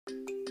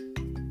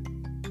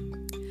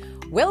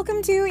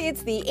Welcome to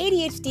It's the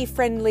ADHD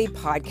Friendly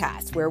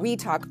Podcast, where we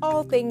talk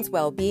all things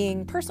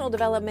well-being, personal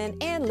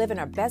development, and living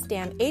our best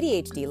damn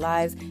ADHD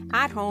lives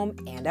at home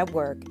and at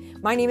work.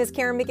 My name is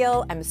Karen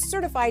McGill. I'm a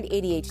certified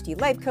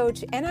ADHD life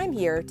coach, and I'm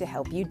here to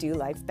help you do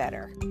life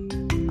better.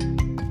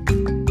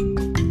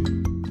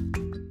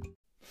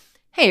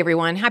 Hey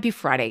everyone, happy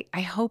Friday.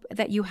 I hope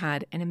that you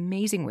had an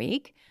amazing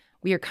week.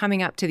 We are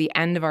coming up to the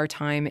end of our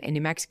time in New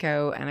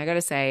Mexico, and I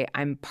gotta say,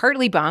 I'm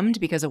partly bummed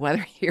because the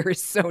weather here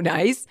is so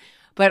nice,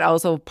 but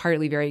also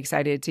partly very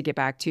excited to get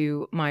back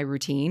to my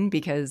routine,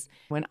 because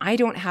when I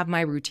don't have my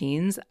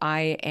routines,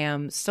 I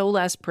am so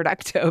less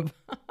productive.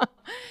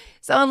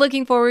 So I'm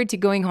looking forward to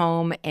going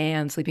home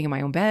and sleeping in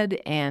my own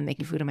bed and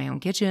making food in my own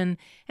kitchen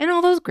and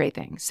all those great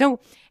things. So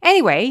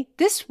anyway,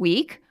 this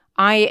week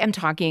I am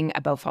talking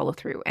about follow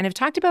through, and I've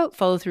talked about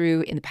follow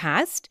through in the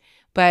past,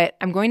 but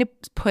I'm going to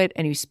put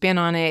a new spin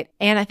on it.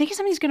 And I think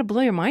something's going to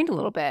blow your mind a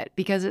little bit,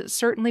 because it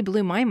certainly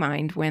blew my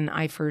mind when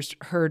I first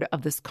heard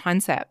of this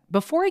concept.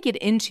 Before I get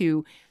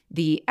into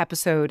the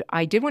episode,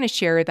 I did want to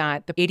share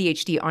that the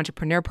ADHD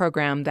Entrepreneur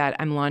Program that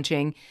I'm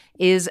launching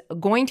is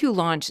going to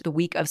launch the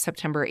week of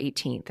September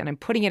 18th. And I'm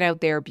putting it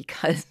out there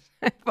because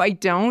if I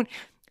don't,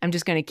 I'm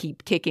just going to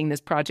keep kicking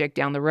this project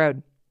down the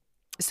road.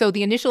 So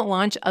the initial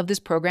launch of this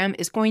program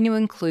is going to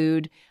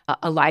include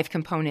a live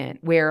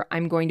component where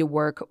I'm going to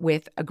work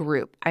with a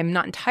group. I'm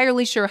not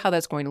entirely sure how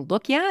that's going to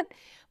look yet,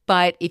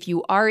 but if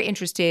you are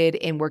interested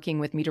in working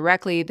with me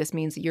directly, this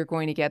means that you're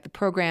going to get the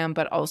program,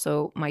 but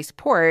also my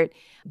support,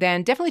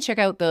 then definitely check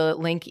out the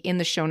link in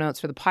the show notes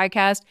for the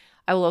podcast.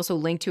 I will also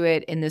link to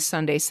it in this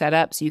Sunday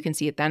setup so you can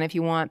see it then if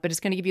you want, but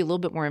it's going to give you a little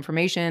bit more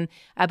information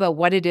about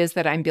what it is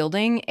that I'm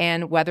building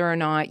and whether or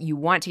not you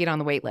want to get on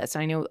the wait list.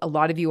 I know a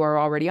lot of you are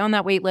already on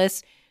that wait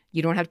list.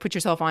 You don't have to put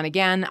yourself on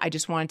again. I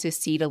just wanted to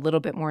seed a little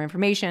bit more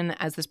information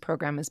as this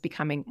program is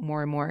becoming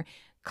more and more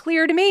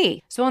clear to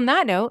me. So on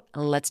that note,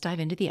 let's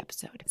dive into the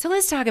episode. So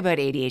let's talk about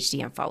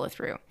ADHD and follow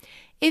through.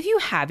 If you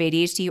have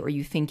ADHD, or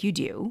you think you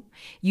do,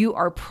 you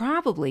are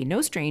probably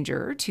no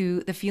stranger to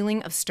the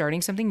feeling of starting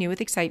something new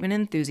with excitement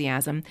and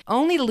enthusiasm,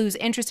 only to lose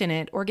interest in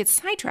it or get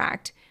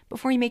sidetracked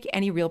before you make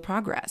any real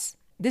progress.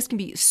 This can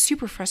be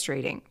super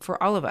frustrating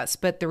for all of us,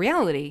 but the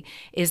reality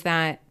is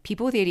that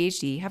people with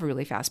ADHD have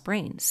really fast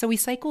brains, so we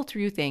cycle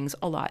through things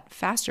a lot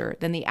faster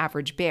than the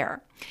average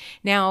bear.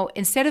 Now,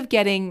 instead of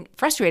getting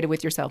frustrated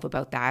with yourself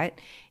about that,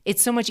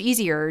 it's so much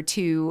easier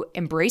to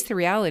embrace the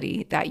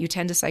reality that you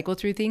tend to cycle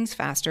through things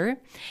faster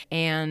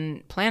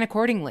and plan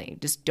accordingly.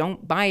 Just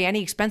don't buy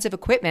any expensive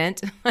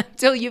equipment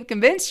until you've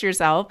convinced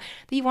yourself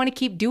that you want to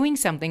keep doing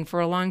something for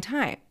a long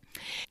time.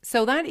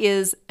 So that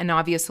is an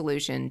obvious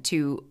solution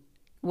to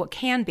what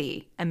can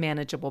be a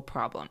manageable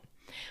problem.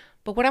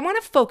 But what I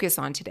want to focus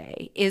on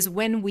today is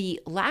when we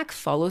lack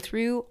follow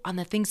through on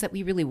the things that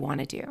we really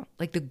want to do,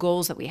 like the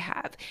goals that we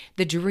have,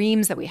 the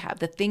dreams that we have,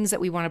 the things that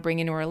we want to bring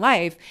into our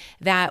life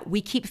that we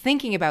keep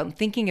thinking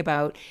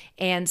about,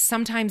 and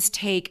sometimes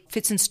take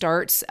fits and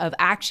starts of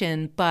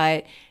action,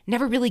 but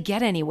never really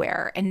get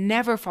anywhere and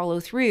never follow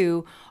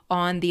through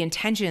on the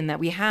intention that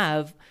we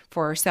have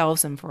for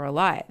ourselves and for our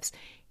lives.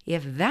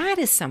 If that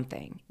is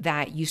something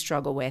that you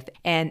struggle with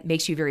and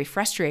makes you very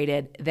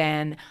frustrated,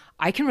 then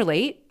I can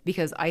relate,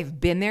 because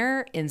I've been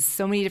there in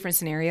so many different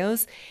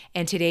scenarios.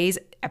 And today's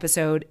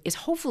episode is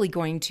hopefully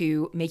going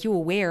to make you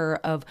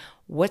aware of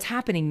what's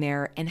happening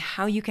there and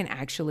how you can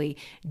actually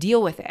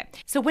deal with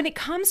it. So when it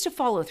comes to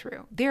follow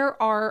through, there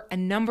are a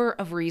number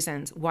of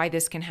reasons why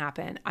this can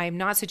happen. I'm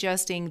not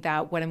suggesting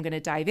that what I'm going to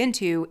dive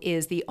into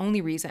is the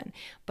only reason,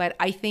 but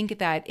I think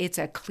that it's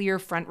a clear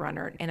front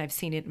runner, and I've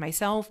seen it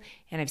myself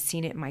and I've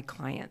seen it in my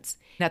clients.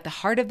 And at the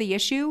heart of the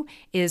issue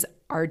is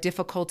our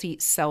difficulty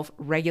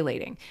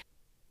self-regulating.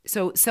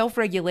 So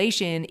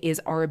self-regulation is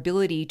our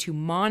ability to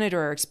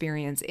monitor our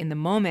experience in the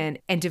moment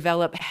and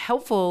develop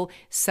helpful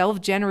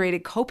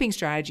self-generated coping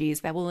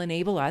strategies that will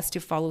enable us to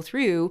follow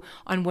through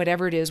on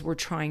whatever it is we're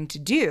trying to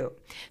do.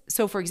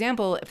 So for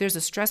example, if there's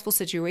a stressful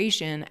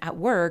situation at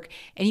work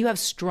and you have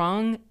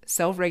strong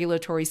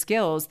self-regulatory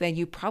skills, then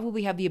you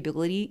probably have the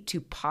ability to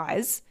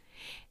pause,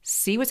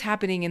 see what's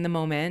happening in the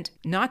moment,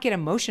 not get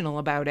emotional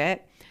about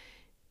it,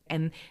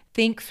 and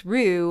think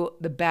through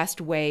the best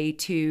way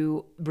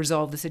to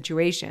resolve the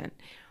situation.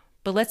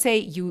 But let's say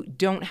you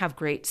don't have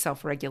great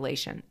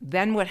self-regulation.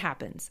 Then what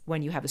happens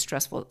when you have a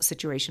stressful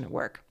situation at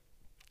work?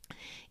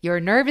 Your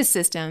nervous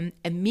system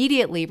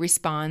immediately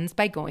responds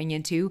by going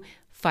into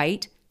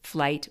fight,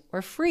 flight,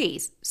 or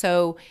freeze.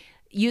 So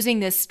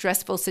using this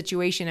stressful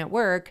situation at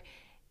work,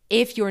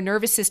 if your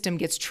nervous system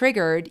gets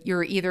triggered,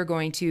 you're either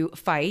going to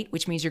fight,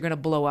 which means you're going to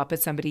blow up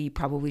at somebody you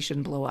probably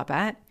shouldn't blow up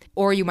at,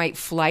 or you might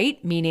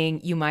flight, meaning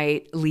you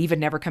might leave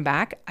and never come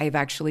back. I've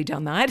actually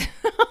done that.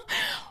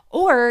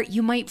 Or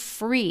you might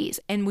freeze.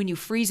 And when you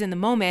freeze in the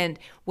moment,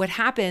 what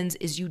happens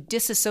is you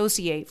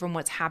disassociate from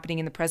what's happening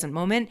in the present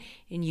moment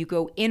and you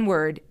go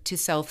inward to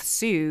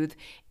self-soothe,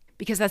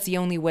 because that's the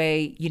only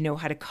way you know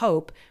how to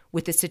cope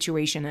with the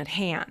situation at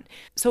hand.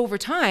 So over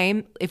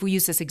time, if we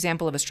use this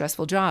example of a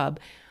stressful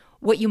job,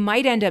 what you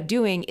might end up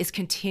doing is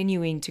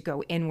continuing to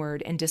go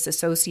inward and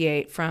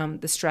disassociate from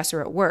the stressor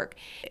at work.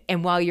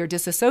 And while you're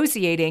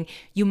disassociating,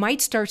 you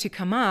might start to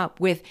come up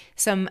with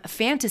some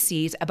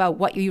fantasies about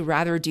what you'd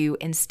rather do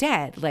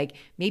instead. Like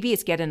maybe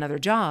it's get another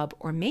job,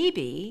 or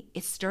maybe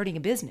it's starting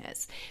a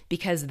business,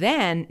 because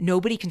then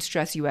nobody can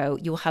stress you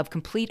out. You'll have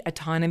complete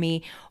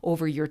autonomy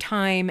over your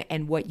time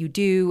and what you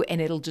do, and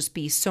it'll just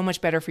be so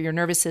much better for your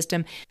nervous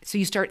system. So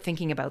you start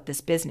thinking about this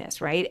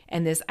business, right?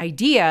 And this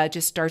idea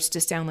just starts to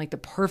sound like the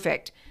perfect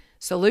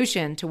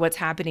solution to what's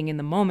happening in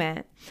the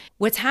moment.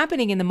 What's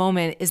happening in the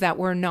moment is that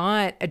we're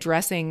not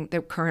addressing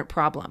the current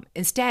problem.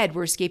 Instead,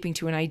 we're escaping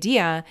to an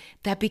idea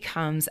that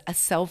becomes a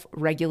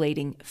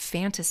self-regulating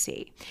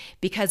fantasy,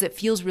 because it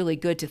feels really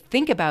good to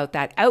think about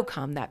that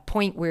outcome, that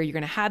point where you're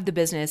going to have the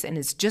business and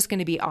it's just going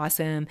to be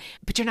awesome,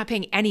 but you're not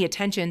paying any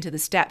attention to the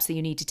steps that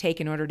you need to take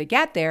in order to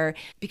get there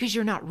because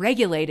you're not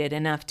regulated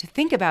enough to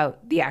think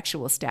about the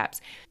actual steps.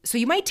 So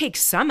you might take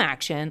some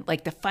action,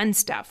 like the fun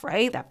stuff,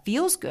 right? That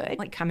feels good,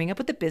 like coming up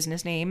with the business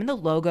name and the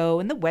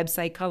logo and the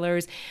website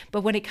colors.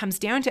 But when it comes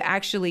down to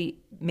actually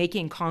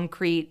making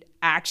concrete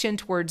action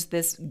towards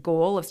this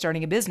goal of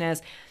starting a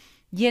business,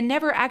 you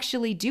never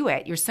actually do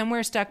it. You're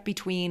somewhere stuck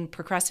between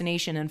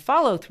procrastination and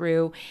follow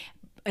through,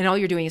 and all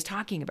you're doing is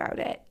talking about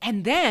it.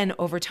 And then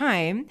over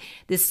time,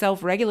 this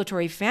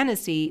self-regulatory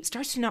fantasy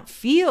starts to not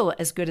feel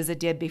as good as it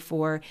did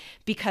before,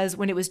 because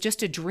when it was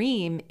just a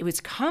dream, it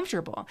was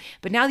comfortable.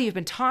 But now that you've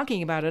been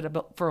talking about it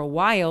for a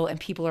while and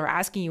people are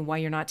asking you why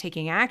you're not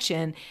taking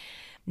action,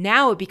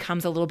 now it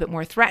becomes a little bit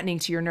more threatening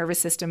to your nervous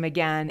system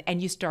again,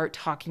 and you start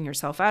talking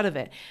yourself out of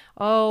it.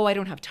 Oh, I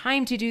don't have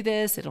time to do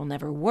this. It'll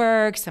never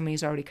work.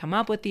 Somebody's already come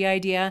up with the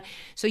idea.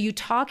 So you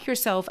talk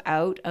yourself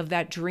out of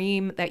that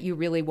dream that you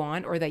really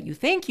want or that you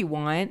think you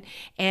want,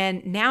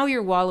 and now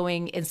you're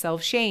wallowing in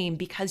self-shame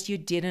because you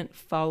didn't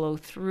follow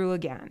through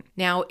again.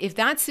 Now, if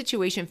that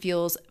situation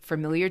feels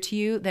familiar to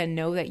you, then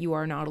know that you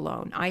are not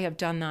alone. I have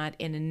done that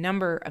in a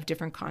number of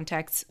different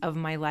contexts of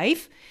my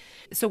life.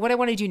 So what I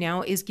want to do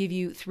now is give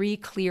you 3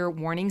 clear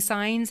warning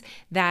signs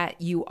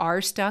that you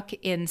are stuck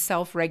in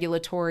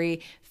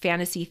self-regulatory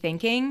fantasy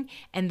thinking,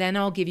 and then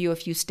I'll give you a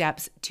few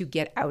steps to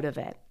get out of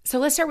it. So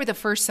let's start with the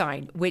first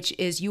sign, which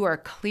is you are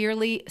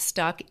clearly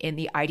stuck in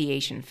the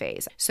ideation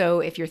phase. So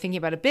if you're thinking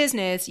about a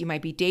business, you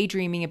might be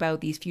daydreaming about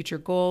these future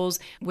goals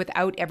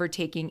without ever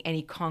taking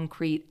any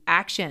concrete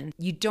action.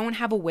 You don't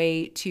have a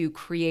way to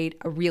create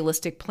a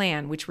realistic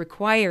plan, which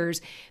requires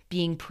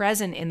being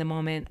present in the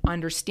moment,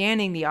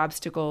 understanding the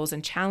obstacles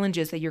and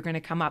challenges that you're going to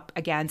come up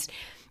against,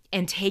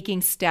 and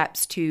taking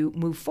steps to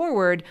move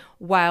forward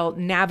while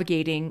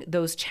navigating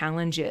those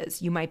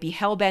challenges. You might be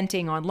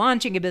hell-benting on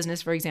launching a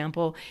business, for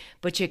example,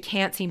 but you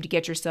can't seem to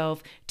get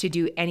yourself to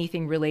do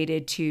anything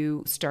related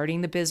to starting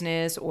the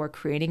business or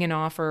creating an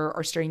offer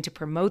or starting to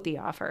promote the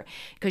offer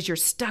because you're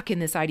stuck in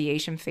this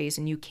ideation phase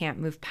and you can't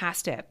move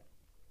past it.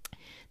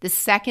 The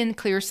second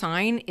clear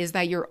sign is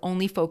that you're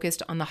only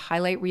focused on the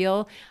highlight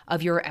reel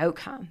of your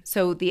outcome.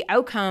 So the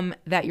outcome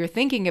that you're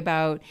thinking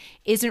about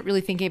isn't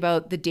really thinking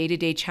about the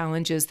day-to-day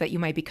challenges that you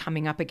might be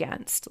coming up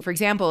against. For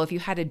example, if you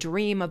had a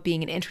dream of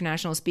being an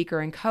international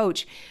speaker and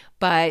coach,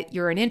 but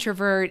you're an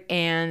introvert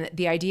and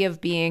the idea of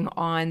being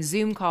on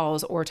Zoom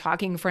calls or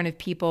talking in front of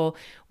people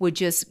would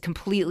just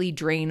completely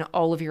drain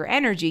all of your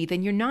energy,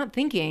 then you're not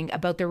thinking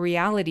about the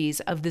realities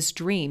of this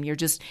dream. You're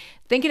just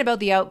thinking about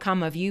the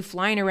outcome of you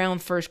flying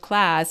around first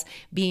class,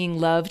 being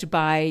loved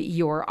by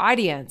your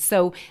audience.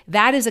 So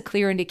that is a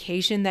clear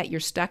indication that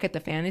you're stuck at the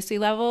fantasy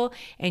level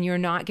and you're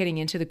not getting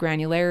into the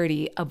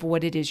granularity of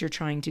what it is you're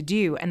trying to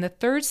do. And the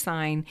third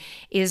sign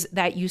is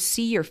that you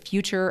see your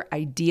future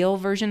ideal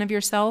version of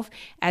yourself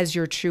as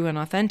your true and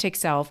authentic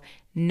self,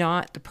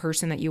 not the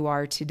person that you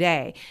are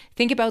today.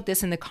 Think about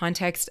this in the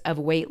context of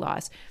weight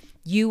loss.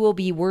 You will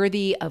be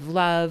worthy of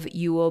love.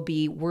 You will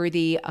be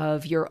worthy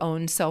of your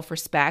own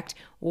self-respect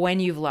when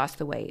you've lost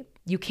the weight.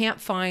 You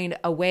can't find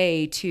a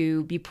way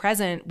to be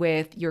present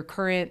with your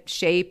current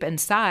shape and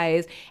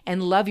size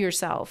and love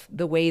yourself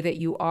the way that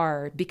you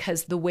are,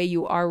 because the way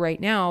you are right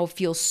now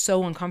feels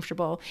so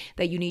uncomfortable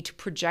that you need to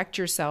project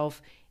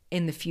yourself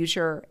in the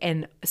future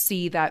and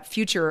see that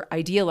future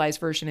idealized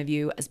version of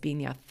you as being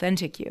the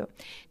authentic you.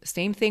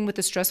 Same thing with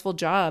the stressful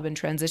job and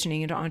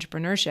transitioning into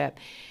entrepreneurship.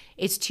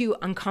 It's too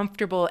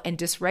uncomfortable and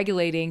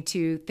dysregulating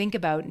to think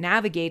about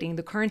navigating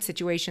the current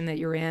situation that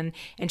you're in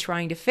and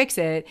trying to fix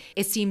it.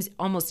 It seems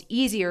almost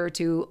easier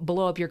to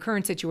blow up your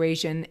current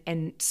situation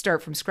and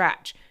start from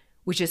scratch,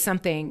 which is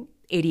something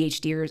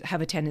ADHDers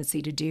have a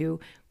tendency to do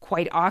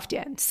quite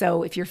often.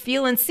 So if you're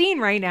feeling seen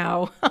right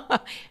now,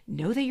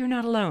 know that you're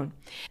not alone.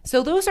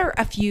 So those are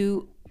a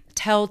few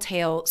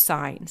telltale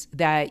signs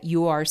that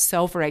you are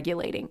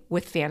self-regulating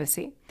with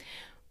fantasy.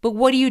 But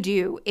what do you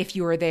do if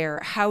you are there?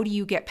 How do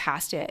you get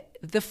past it?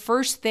 the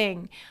first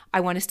thing I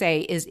want to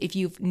say is if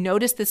you've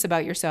noticed this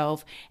about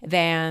yourself,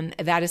 then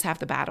that is half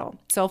the battle.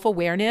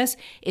 Self-awareness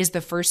is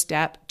the first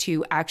step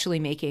to actually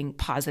making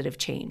positive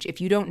change. If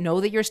you don't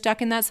know that you're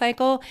stuck in that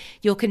cycle,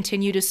 you'll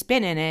continue to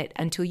spin in it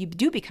until you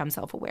do become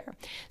self-aware.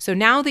 So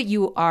now that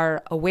you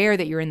are aware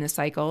that you're in this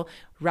cycle,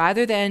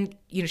 rather than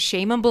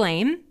shame and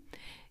blame,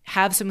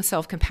 have some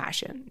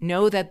self-compassion.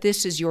 Know that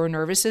this is your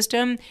nervous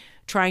system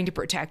trying to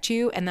protect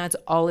you, and that's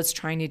all it's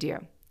trying to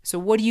do. So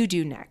what do you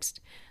do next?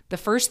 The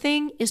first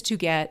thing is to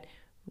get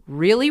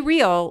really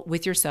real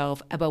with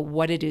yourself about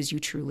what it is you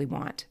truly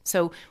want.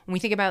 So when we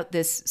think about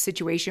this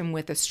situation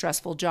with a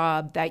stressful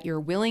job, that you're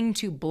willing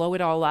to blow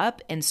it all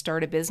up and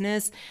start a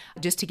business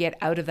just to get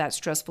out of that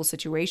stressful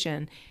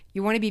situation,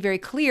 you want to be very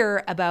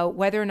clear about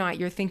whether or not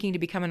you're thinking to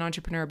become an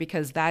entrepreneur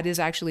because that is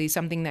actually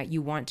something that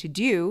you want to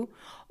do,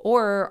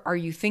 or are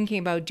you thinking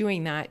about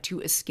doing that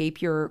to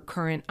escape your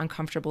current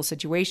uncomfortable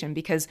situation?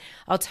 Because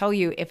I'll tell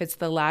you, if it's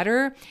the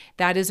latter,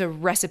 that is a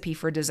recipe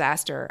for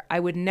disaster. I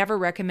would never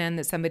recommend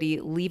that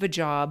somebody leave a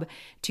job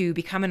to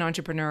become an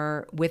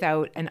entrepreneur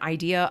without an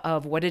idea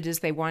of what it is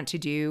they want to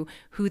do,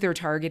 who they're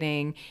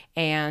targeting,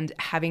 and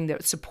having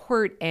the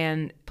support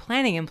and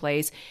planning in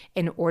place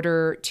in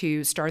order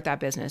to start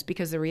that business.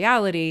 Because the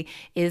reality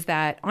is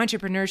that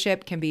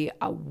entrepreneurship can be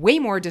way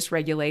more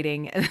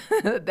dysregulating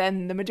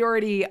than the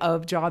majority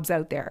of jobs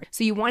out there.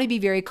 So you want to be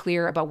very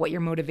clear about what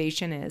your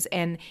motivation is.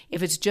 And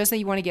if it's just that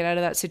you want to get out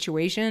of that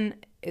situation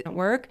at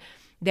work,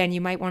 then you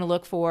might want to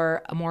look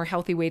for a more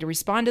healthy way to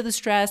respond to the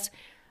stress,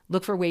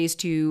 look for ways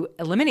to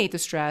eliminate the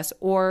stress,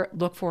 or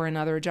look for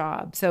another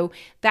job. So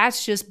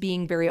that's just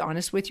being very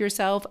honest with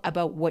yourself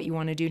about what you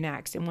want to do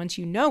next. And once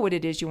you know what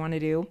it is you want to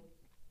do,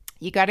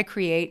 you got to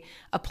create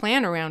a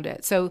plan around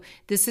it. So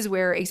this is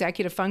where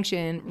executive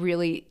function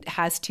really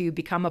has to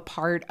become a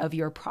part of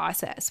your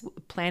process.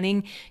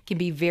 Planning can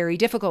be very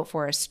difficult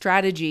for us,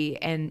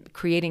 strategy and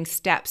creating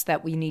steps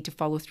that we need to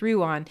follow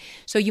through on.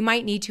 So you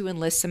might need to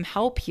enlist some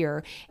help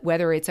here,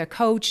 whether it's a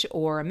coach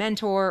or a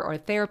mentor or a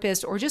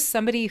therapist or just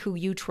somebody who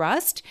you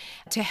trust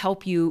to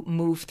help you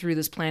move through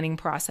this planning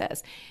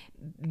process.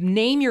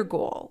 Name your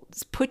goal,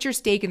 put your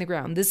stake in the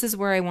ground. This is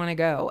where I want to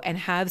go, and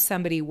have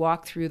somebody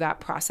walk through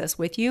that process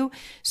with you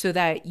so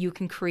that you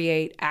can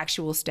create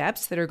actual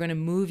steps that are going to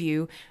move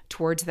you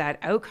towards that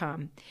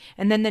outcome.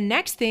 And then the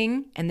next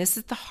thing, and this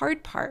is the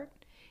hard part,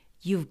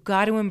 you've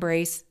got to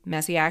embrace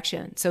messy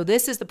action. So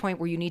this is the point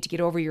where you need to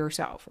get over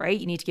yourself, right?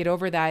 You need to get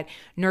over that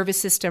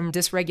nervous system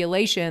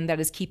dysregulation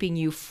that is keeping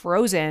you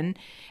frozen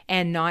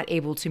and not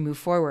able to move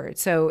forward.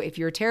 So if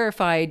you're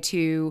terrified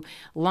to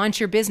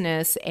launch your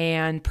business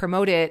and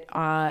promote it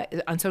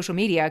on social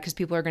media because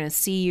people are going to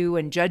see you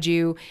and judge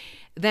you,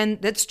 then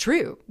that's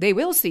true. They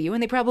will see you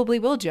and they probably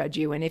will judge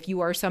you. And if you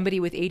are somebody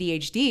with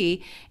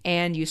ADHD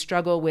and you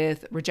struggle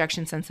with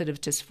rejection sensitive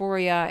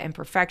dysphoria and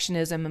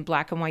perfectionism and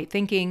black and white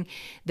thinking,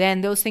 then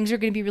those things are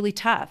going to be really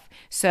tough.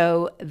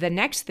 So the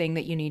next thing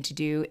that you need to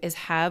do is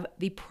have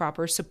the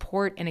proper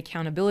support and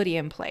accountability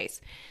in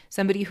place.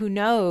 Somebody who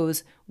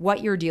knows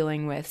what you're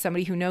dealing with,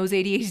 somebody who knows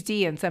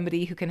ADHD, and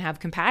somebody who can have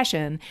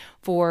compassion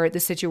for the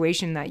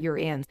situation that you're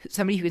in,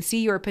 somebody who can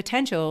see your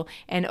potential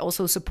and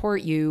also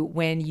support you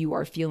when you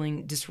are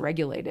feeling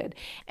dysregulated.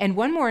 And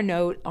one more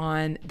note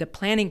on the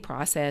planning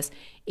process,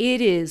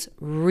 it is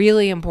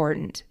really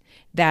important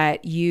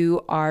that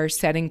you are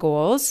setting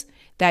goals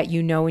that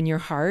you know in your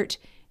heart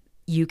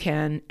you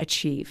can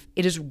achieve.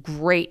 It is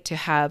great to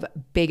have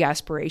big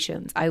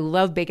aspirations. I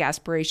love big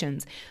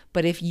aspirations.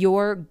 But if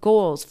your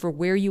goals for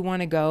where you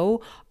want to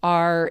go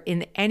are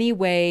in any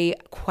way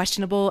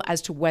questionable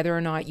as to whether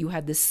or not you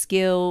have the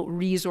skill,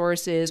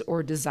 resources,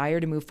 or desire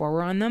to move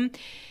forward on them,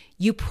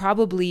 you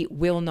probably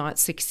will not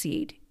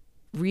succeed.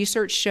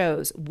 Research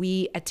shows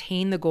we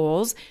attain the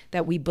goals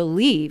that we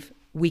believe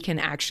we can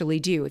actually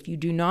do. If you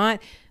do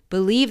not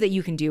believe that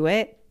you can do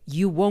it,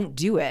 you won't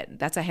do it.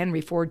 That's a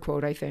Henry Ford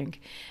quote, I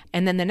think.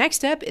 And then the next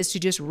step is to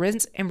just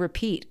rinse and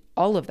repeat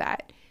all of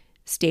that.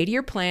 Stay to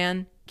your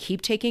plan,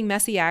 keep taking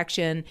messy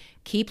action,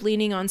 keep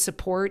leaning on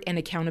support and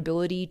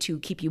accountability to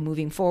keep you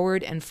moving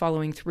forward and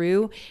following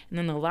through. And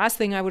then the last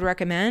thing I would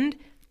recommend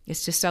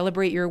is to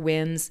celebrate your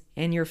wins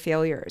and your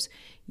failures.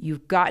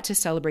 You've got to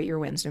celebrate your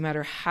wins, no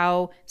matter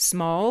how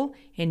small,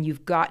 and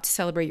you've got to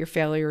celebrate your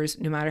failures,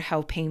 no matter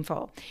how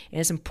painful.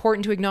 And it's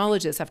important to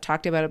acknowledge this. I've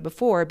talked about it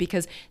before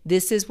because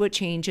this is what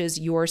changes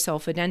your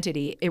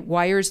self-identity. It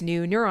wires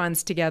new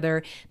neurons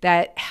together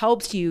that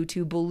helps you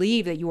to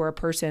believe that you are a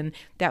person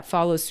that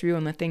follows through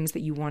on the things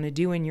that you want to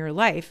do in your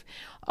life.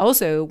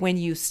 Also, when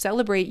you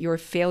celebrate your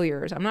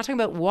failures, I'm not talking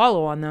about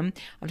wallow on them,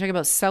 I'm talking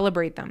about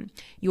celebrate them.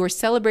 You are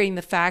celebrating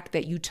the fact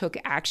that you took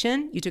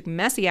action, you took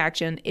messy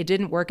action, it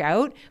didn't work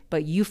out,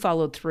 but you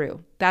followed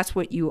through. That's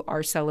what you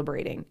are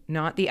celebrating,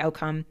 not the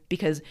outcome,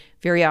 because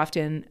very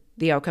often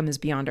the outcome is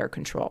beyond our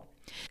control.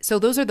 So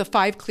those are the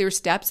 5 clear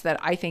steps that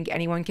I think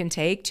anyone can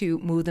take to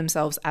move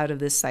themselves out of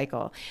this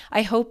cycle.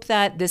 I hope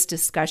that this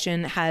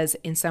discussion has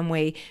in some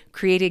way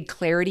created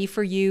clarity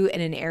for you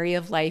in an area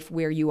of life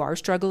where you are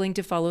struggling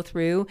to follow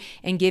through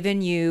and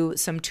given you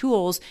some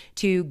tools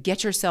to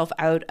get yourself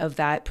out of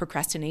that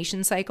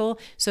procrastination cycle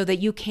so that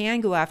you can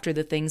go after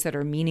the things that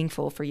are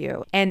meaningful for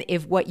you. And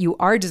if what you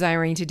are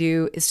desiring to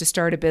do is to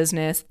start a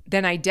business,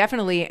 then I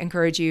definitely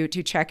encourage you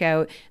to check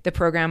out the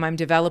program I'm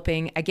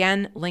developing.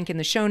 Again, link in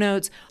the show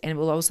notes, and it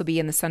will also be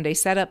in the Sunday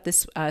setup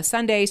this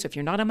Sunday. So if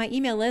you're not on my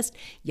email list,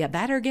 you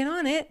better get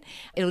on it.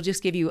 It'll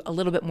just give you a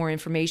little bit more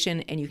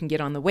information and you can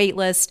get on the wait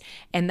list.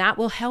 And that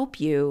will help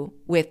you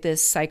with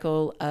this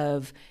cycle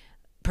of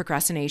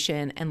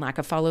procrastination and lack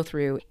of follow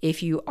through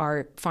if you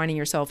are finding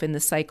yourself in the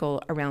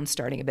cycle around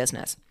starting a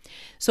business.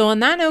 So on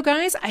that note,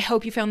 guys, I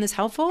hope you found this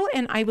helpful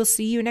and I will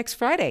see you next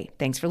Friday.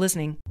 Thanks for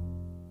listening.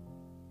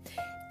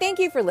 Thank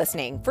you for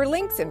listening. For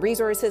links and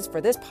resources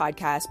for this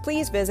podcast,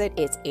 please visit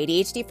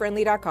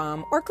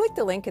itsadhdfriendly.com or click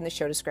the link in the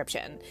show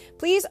description.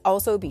 Please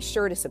also be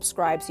sure to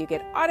subscribe so you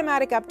get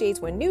automatic updates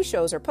when new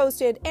shows are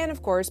posted. And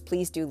of course,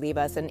 please do leave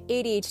us an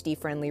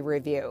ADHD-friendly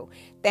review.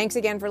 Thanks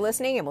again for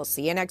listening, and we'll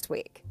see you next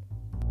week.